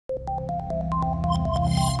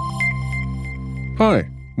Hi,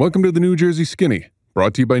 welcome to the New Jersey Skinny,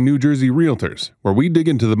 brought to you by New Jersey Realtors, where we dig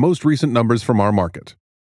into the most recent numbers from our market.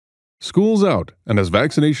 School's out, and as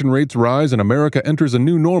vaccination rates rise and America enters a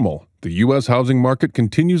new normal, the U.S. housing market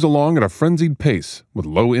continues along at a frenzied pace, with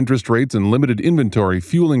low interest rates and limited inventory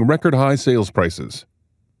fueling record-high sales prices.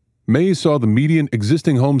 May saw the median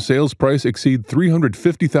existing home sales price exceed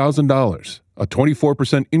 $350,000, a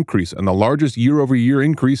 24% increase and the largest year-over-year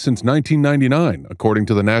increase since 1999, according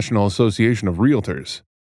to the National Association of Realtors.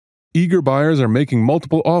 Eager buyers are making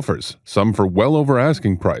multiple offers, some for well over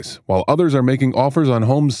asking price, while others are making offers on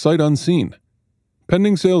homes sight unseen.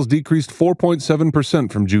 Pending sales decreased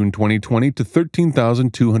 4.7% from June 2020 to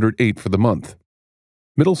 13,208 for the month.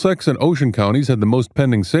 Middlesex and Ocean counties had the most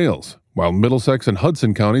pending sales, while Middlesex and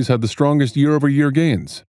Hudson counties had the strongest year-over-year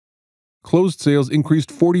gains. Closed sales increased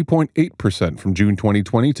 40.8% from June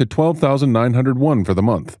 2020 to 12,901 for the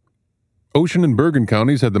month. Ocean and Bergen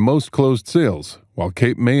counties had the most closed sales, while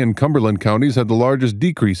Cape May and Cumberland counties had the largest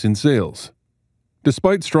decrease in sales.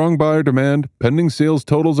 Despite strong buyer demand, pending sales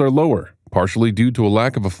totals are lower, partially due to a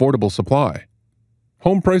lack of affordable supply.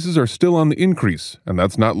 Home prices are still on the increase, and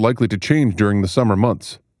that's not likely to change during the summer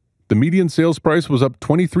months. The median sales price was up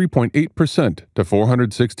 23.8% to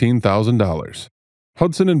 $416,000.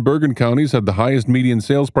 Hudson and Bergen counties had the highest median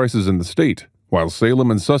sales prices in the state, while Salem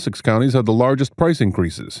and Sussex counties had the largest price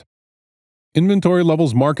increases. Inventory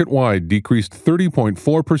levels market-wide decreased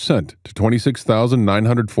 30.4% to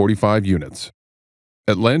 26,945 units.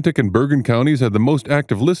 Atlantic and Bergen counties had the most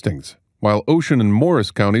active listings, while Ocean and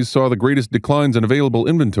Morris counties saw the greatest declines in available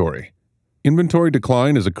inventory. Inventory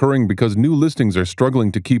decline is occurring because new listings are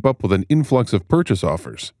struggling to keep up with an influx of purchase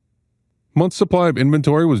offers. Month supply of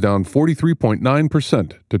inventory was down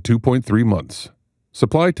 43.9% to 2.3 months.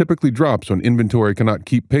 Supply typically drops when inventory cannot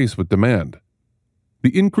keep pace with demand.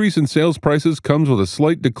 The increase in sales prices comes with a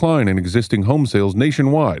slight decline in existing home sales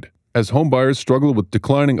nationwide, as homebuyers struggle with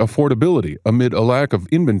declining affordability amid a lack of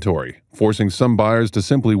inventory, forcing some buyers to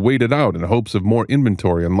simply wait it out in hopes of more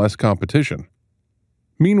inventory and less competition.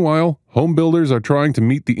 Meanwhile, home builders are trying to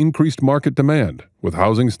meet the increased market demand, with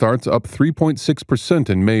housing starts up 3.6%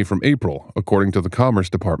 in May from April, according to the Commerce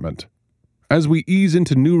Department. As we ease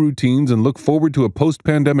into new routines and look forward to a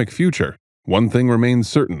post-pandemic future, one thing remains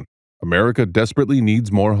certain: America desperately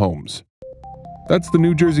needs more homes. That's the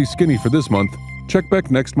New Jersey Skinny for this month. Check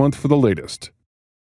back next month for the latest.